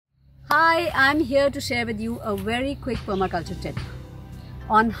Hi, I'm here to share with you a very quick permaculture tip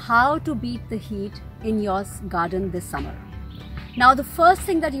on how to beat the heat in your garden this summer. Now, the first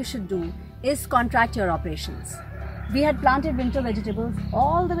thing that you should do is contract your operations. We had planted winter vegetables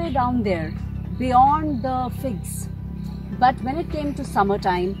all the way down there beyond the figs. But when it came to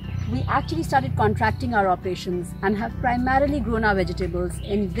summertime, we actually started contracting our operations and have primarily grown our vegetables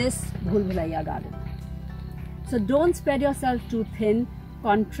in this bhulbhulaiya garden. So don't spread yourself too thin.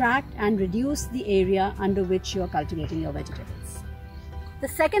 Contract and reduce the area under which you are cultivating your vegetables. The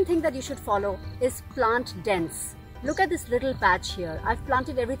second thing that you should follow is plant dense. Look at this little patch here. I've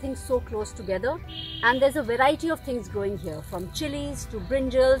planted everything so close together, and there's a variety of things growing here, from chilies to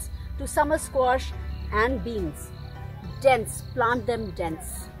brinjals to summer squash and beans. Dense, plant them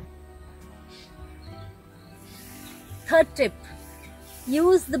dense. Third tip.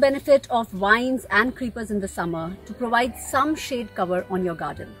 Use the benefit of vines and creepers in the summer to provide some shade cover on your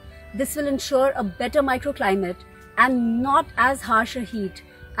garden. This will ensure a better microclimate and not as harsh a heat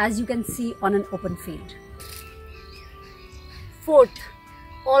as you can see on an open field. Fourth,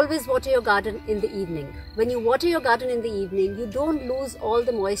 always water your garden in the evening. When you water your garden in the evening, you don't lose all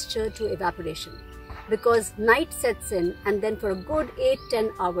the moisture to evaporation, because night sets in and then for a good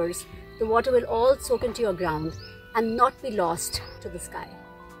 8-10 hours, the water will all soak into your ground and not be lost to the sky.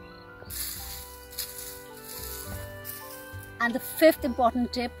 And the fifth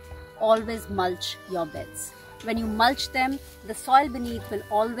important tip, always mulch your beds. When you mulch them, the soil beneath will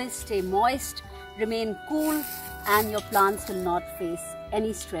always stay moist, remain cool, and your plants will not face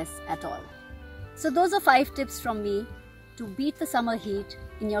any stress at all. So those are 5 tips from me to beat the summer heat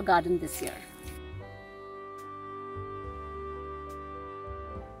in your garden this year.